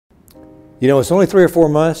You know, it's only 3 or 4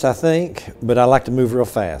 months, I think, but I like to move real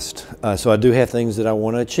fast. So I do have things that I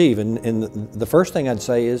want to achieve. And the first thing I'd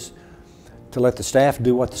say is to let the staff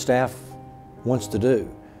do what the staff wants to do.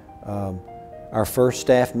 Our first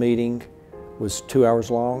staff meeting was 2 hours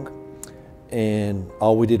long, and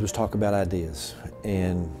all we did was talk about ideas.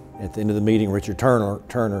 And at the end of the meeting, Richard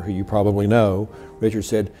Turner, who you probably know, Richard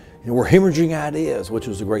said, you know, we're hemorrhaging ideas, which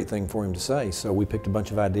was a great thing for him to say. So we picked a bunch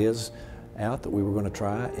of ideas out that we were going to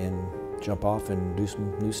try and jump off and do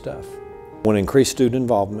some new stuff. I want to increase student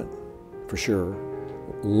involvement, for sure.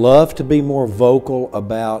 Love to be more vocal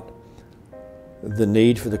about the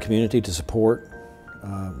need for the community to support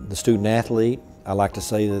the student athlete. I like to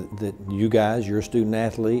say that you guys, you're a student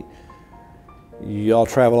athlete. You all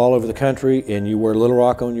travel all over the country and you wear Little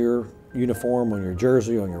Rock on your uniform, on your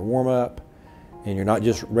jersey, on your warm-up, and you're not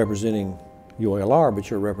just representing UALR,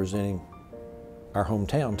 but you're representing our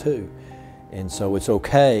hometown too. And so it's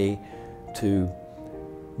okay to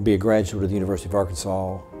be a graduate of the University of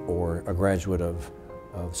Arkansas or a graduate of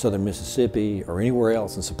Southern Mississippi or anywhere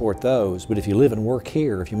else and support those. But if you live and work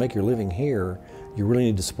here, if you make your living here, you really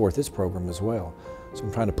need to support this program as well. So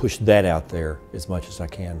I'm trying to push that out there as much as I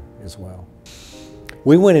can as well.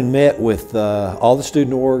 We went and met with all the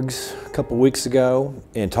student orgs a couple weeks ago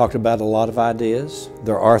and talked about a lot of ideas.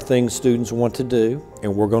 There are things students want to do,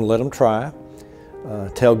 and we're going to let them try.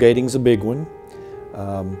 Tailgating's a big one.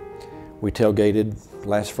 We tailgated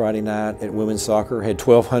last Friday night at women's soccer, had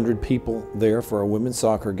 1,200 people there for a women's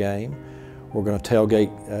soccer game. We're going to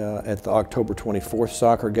tailgate at the October 24th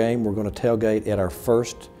soccer game. We're going to tailgate at our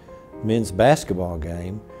first men's basketball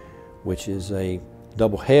game, which is a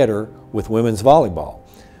doubleheader with women's volleyball.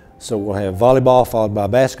 So we'll have volleyball followed by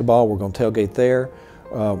basketball. We're going to tailgate there.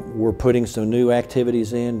 We're putting some new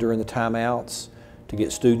activities in during the timeouts to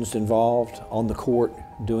get students involved on the court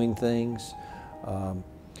doing things.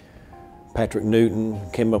 Patrick Newton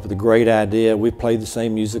came up with a great idea. We've played the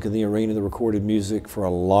same music in the arena, the recorded music, for a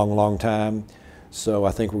long, long time. So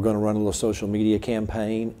I think we're going to run a little social media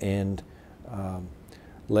campaign and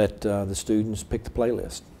let the students pick the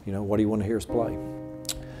playlist. You know, what do you want to hear us play?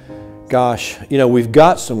 Gosh, you know, we've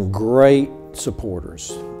got some great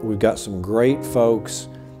supporters. We've got some great folks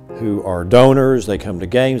who are donors. They come to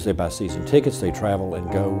games, they buy season tickets, they travel and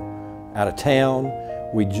go out of town.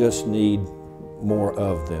 We just need more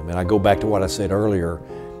of them. And I go back to what I said earlier,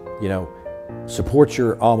 you know, support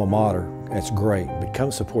your alma mater, that's great, but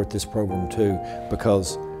come support this program too,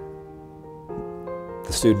 because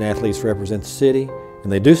the student athletes represent the city,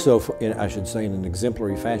 and they do so, I should say, in an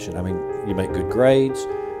exemplary fashion. I mean, you make good grades,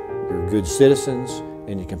 you're good citizens,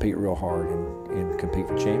 and you compete real hard and compete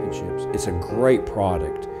for championships. It's a great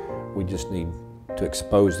product. We just need to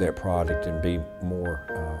expose that product and be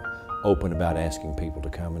more open about asking people to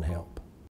come and help.